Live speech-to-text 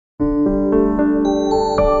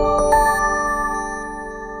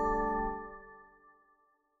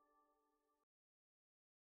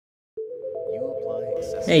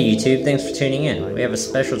Hey YouTube, thanks for tuning in. We have a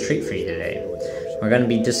special treat for you today. We're going to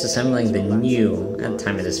be disassembling the new, at the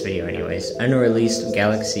time of this video anyways, unreleased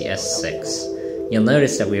Galaxy S6. You'll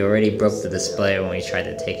notice that we already broke the display when we tried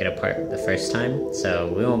to take it apart the first time, so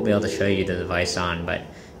we won't be able to show you the device on, but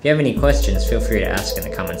if you have any questions, feel free to ask in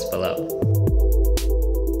the comments below.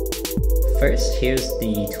 First, here's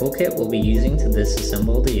the toolkit we'll be using to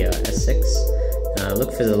disassemble the S6.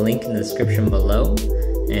 Look for the link in the description below,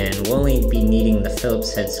 and we'll only be needing the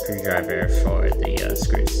Phillips head screwdriver for the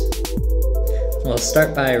screws. We'll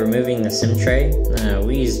start by removing the SIM tray.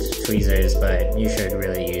 We used tweezers, but you should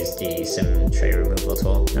really use the SIM tray removal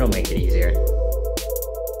tool. It'll make it easier.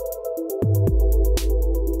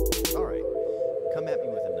 Alright, come at me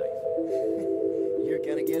with a knife. You're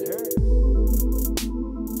gonna get hurt.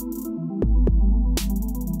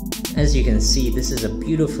 As you can see, this is a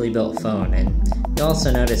beautifully built phone, and you'll also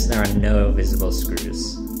notice there are no visible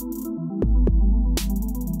screws.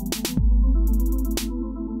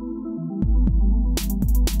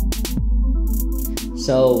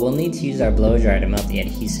 So we'll need to use our blow dryer to melt the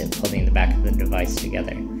adhesive holding the back of the device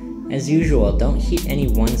together. As usual, don't heat any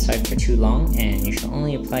one side for too long, and you should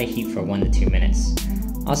only apply heat for 1 to 2 minutes.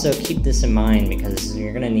 Also keep this in mind because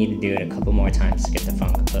you're going to need to do it a couple more times to get the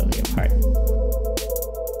phone completely apart.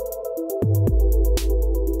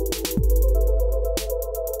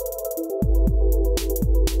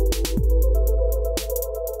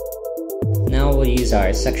 Now we'll use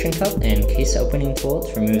our suction cup and case opening tool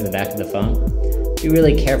to remove the back of the phone. Be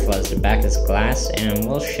really careful as the back is glass and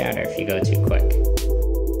will shatter if you go too quick.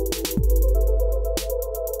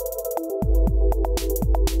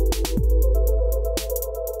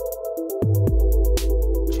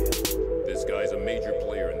 This guy's a major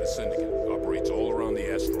player in the syndicate, operates all around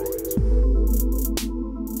the asteroids.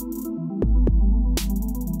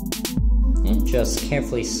 And just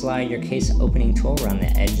carefully slide your case opening tool around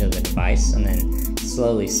the edge of the device and then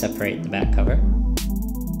slowly separate the back cover.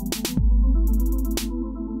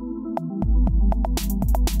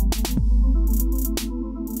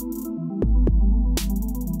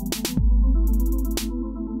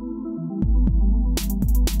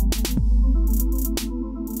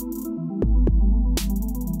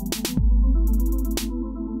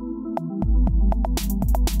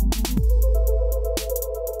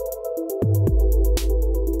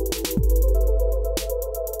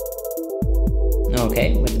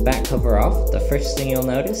 Okay, with the back cover off, the first thing you'll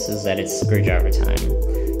notice is that it's screwdriver time.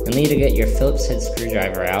 You'll need to get your Phillips head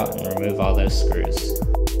screwdriver out and remove all those screws.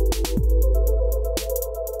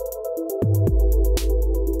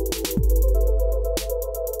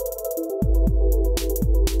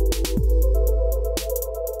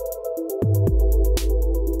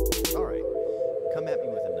 Alright, come at me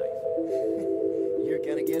with a knife. You're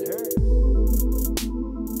gonna get hurt.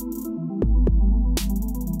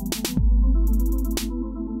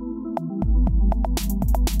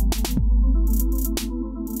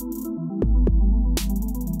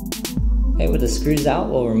 Okay, with the screws out,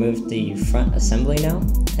 we'll remove the front assembly now,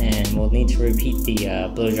 and we'll need to repeat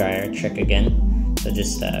the blow dryer trick again. So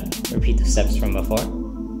just repeat the steps from before.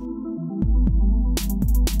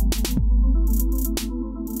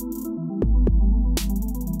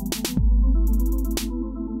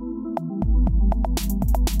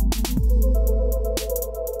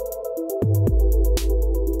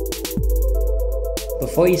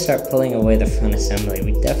 Before you start pulling away the front assembly,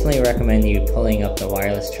 we definitely recommend you pulling up the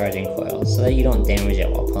wireless charging coil so that you don't damage it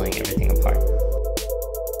while pulling everything apart.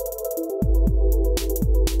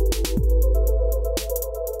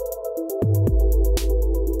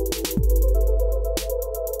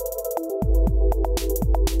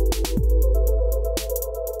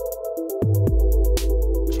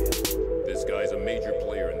 This guy's a major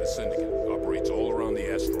player in the syndicate, operates all around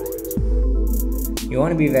the asteroids. You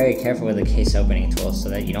want to be very careful with the case opening tool so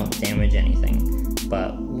that you don't damage anything,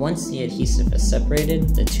 but once the adhesive is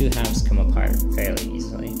separated, the two halves come apart fairly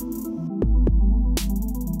easily.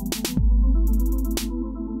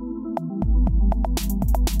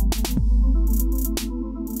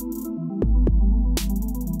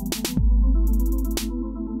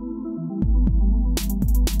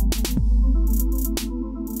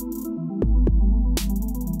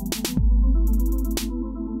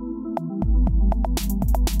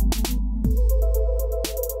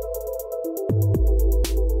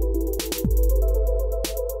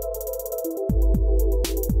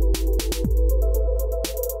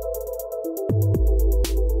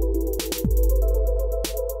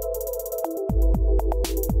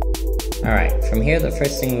 Alright, from here the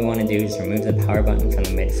first thing we want to do is remove the power button from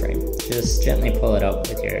the mid-frame. Just gently pull it up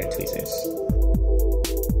with your tweezers.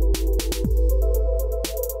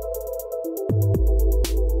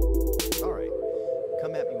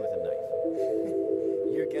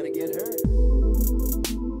 get hurt.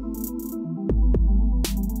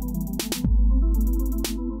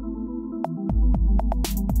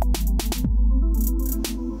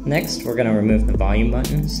 Next, we're going to remove the volume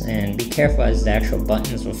buttons, and be careful as the actual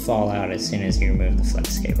buttons will fall out as soon as you remove the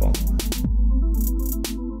flex cable.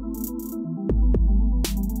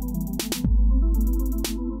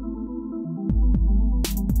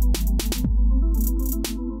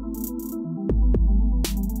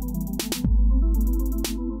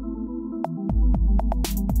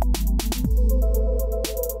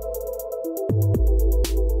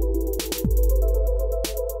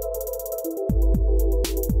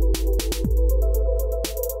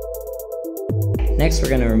 Next, we're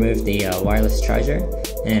going to remove the wireless charger,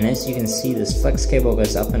 and as you can see, this flex cable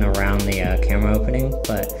goes up and around the camera opening,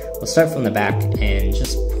 but we'll start from the back and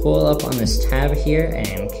just pull up on this tab here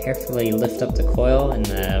and carefully lift up the coil and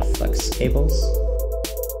the flex cables.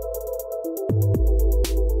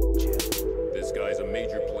 This guy's a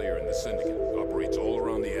major player in the syndicate, operates all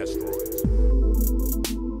around the asteroids.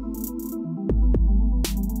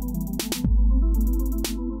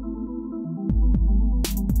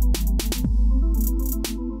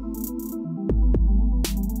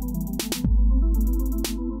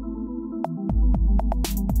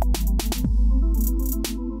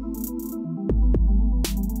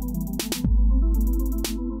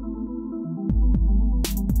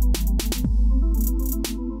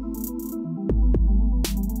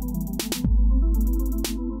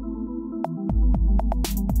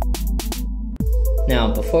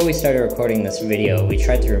 Now, before we started recording this video, we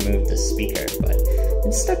tried to remove the speaker, but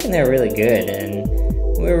it's stuck in there really good, and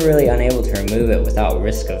we were really unable to remove it without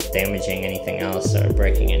risk of damaging anything else or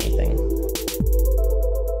breaking anything.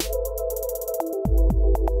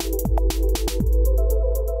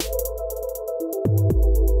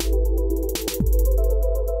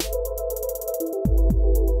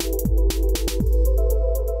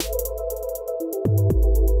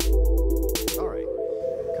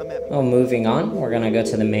 Well, moving on, we're going to go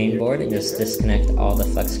to the main board and just disconnect all the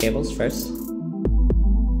flex cables first.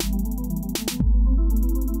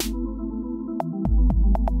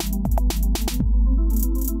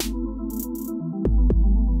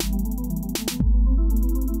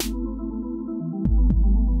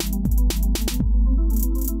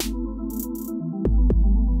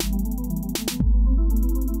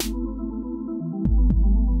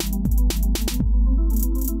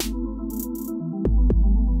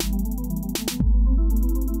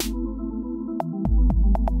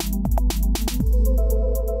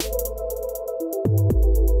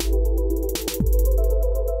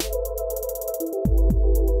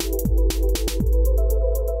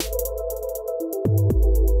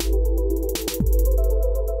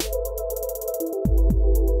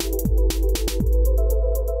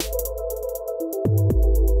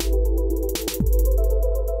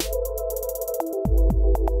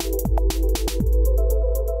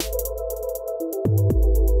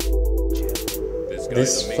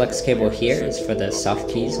 This flex cable here is for the soft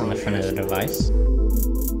keys on the front of the device.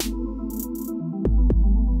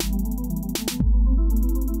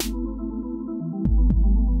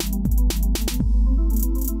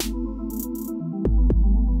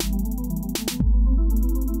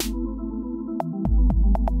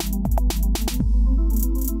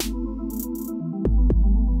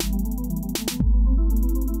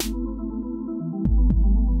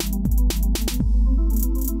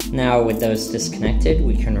 Now with those disconnected,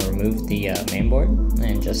 we can remove the mainboard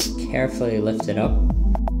and just carefully lift it up.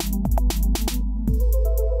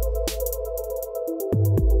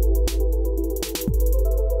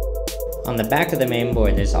 On the back of the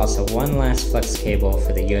mainboard, there's also one last flex cable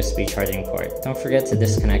for the USB charging port. Don't forget to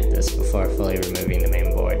disconnect this before fully removing the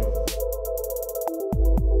mainboard.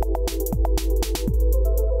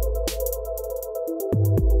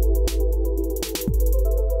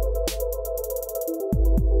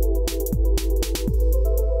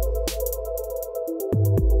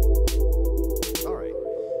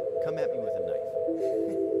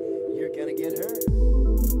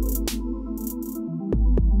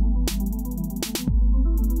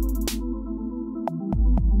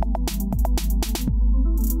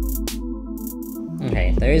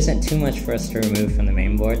 Okay, there isn't too much for us to remove from the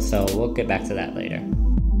mainboard, so we'll get back to that later.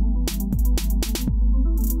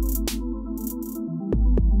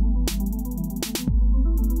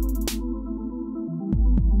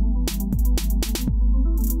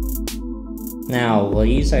 Now, we'll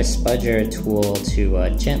use our spudger tool to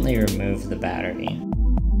gently remove the battery.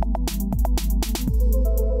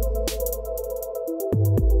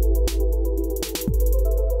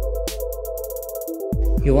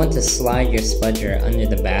 You want to slide your spudger under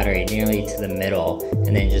the battery nearly to the middle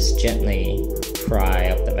and then just gently pry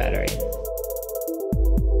up the battery.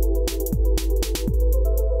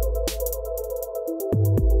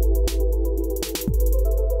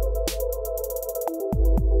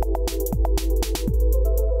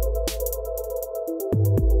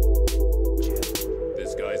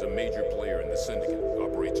 This guy's a major player in the syndicate,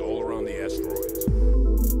 operates all around the asteroids.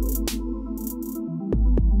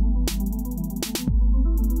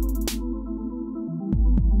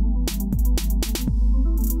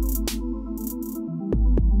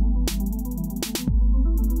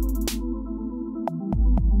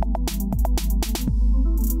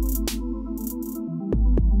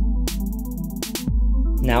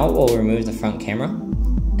 Now we'll remove the front camera,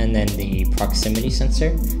 and then the proximity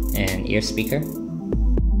sensor and ear speaker.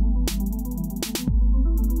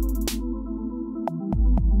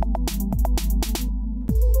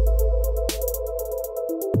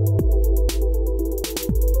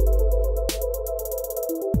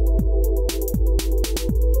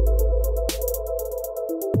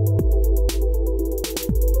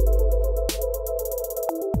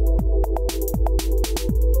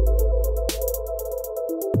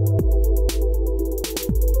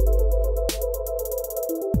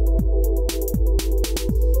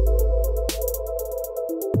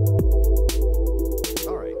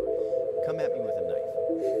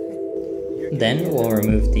 Then we'll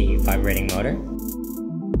remove the vibrating motor.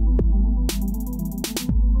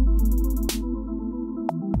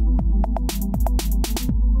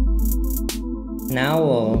 Now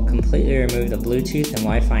we'll completely remove the Bluetooth and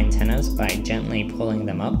Wi-Fi antennas by gently pulling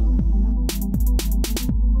them up.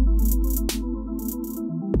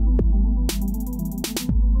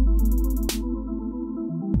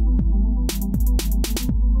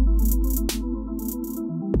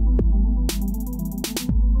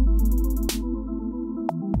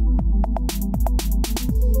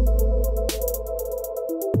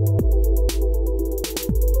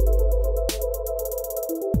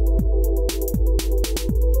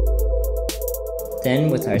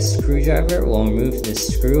 Then with our screwdriver, we'll remove the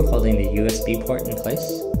screw holding the USB port in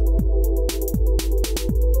place.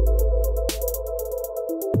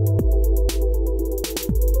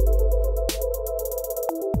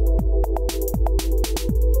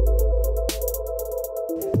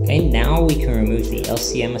 Okay, now we can remove the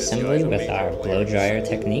LCM assembly with our blow dryer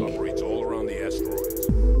technique. Operates all around the asteroids.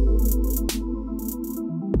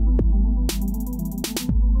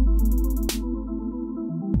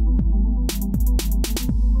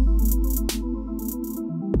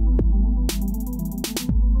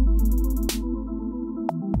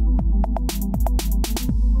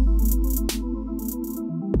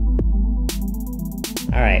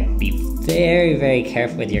 Alright, be very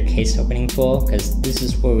careful with your case opening tool, because this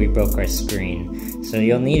is where we broke our screen, so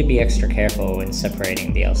you'll need to be extra careful when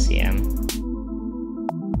separating the LCM.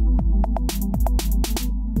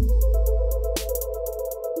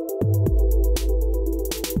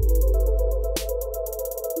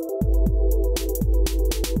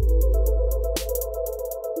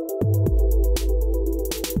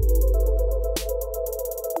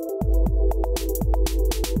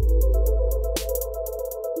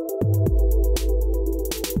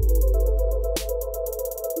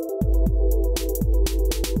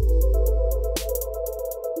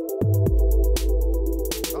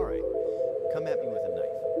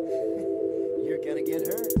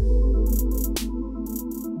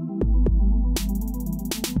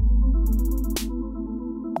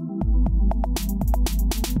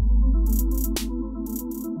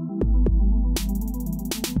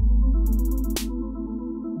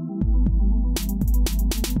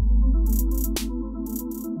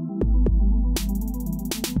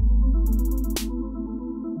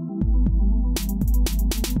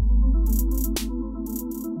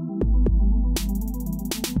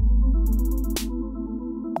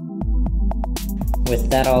 With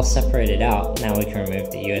that all separated out, now we can remove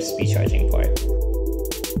the USB charging port.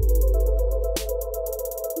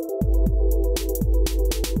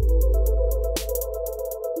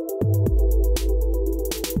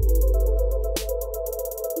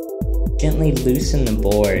 Gently loosen the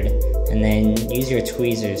board and then use your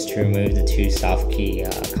tweezers to remove the two soft key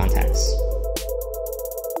contacts.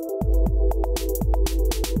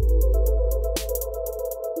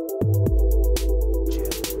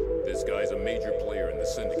 This guy's a major player in the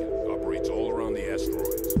syndicate, operates all around the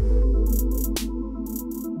asteroids.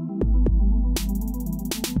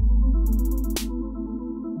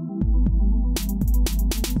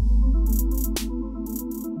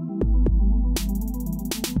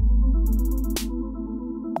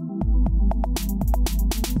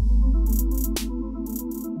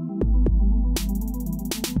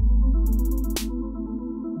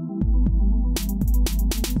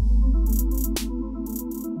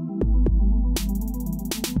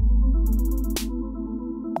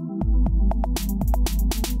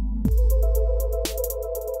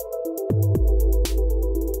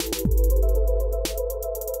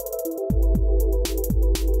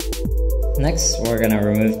 Next, we're going to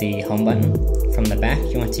remove the home button. From the back,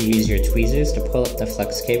 you want to use your tweezers to pull up the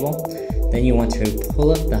flex cable. Then you want to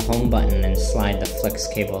pull up the home button and slide the flex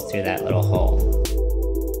cable through that little hole.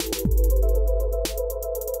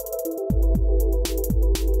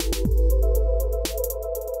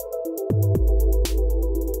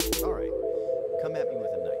 Alright, come at me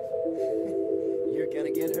with a knife. You're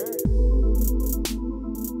gonna get hurt.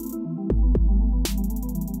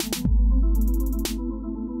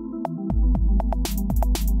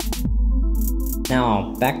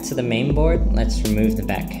 Now, back to the main board, let's remove the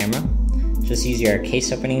back camera. Just use your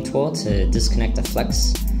case opening tool to disconnect the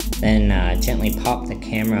flex, then gently pop the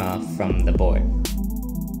camera from the board.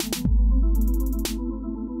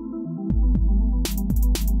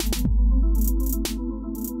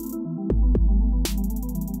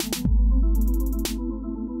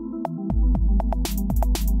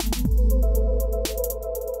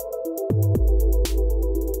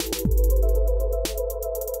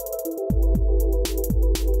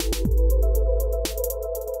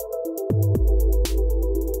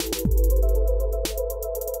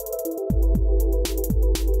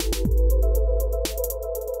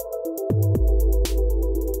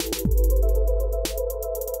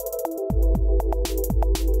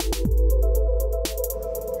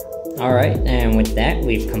 Alright, and with that,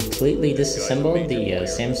 we've completely disassembled the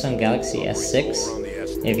Samsung Galaxy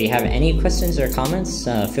S6. If you have any questions or comments,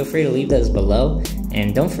 feel free to leave those below.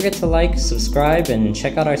 And don't forget to like, subscribe, and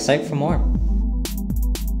check out our site for more.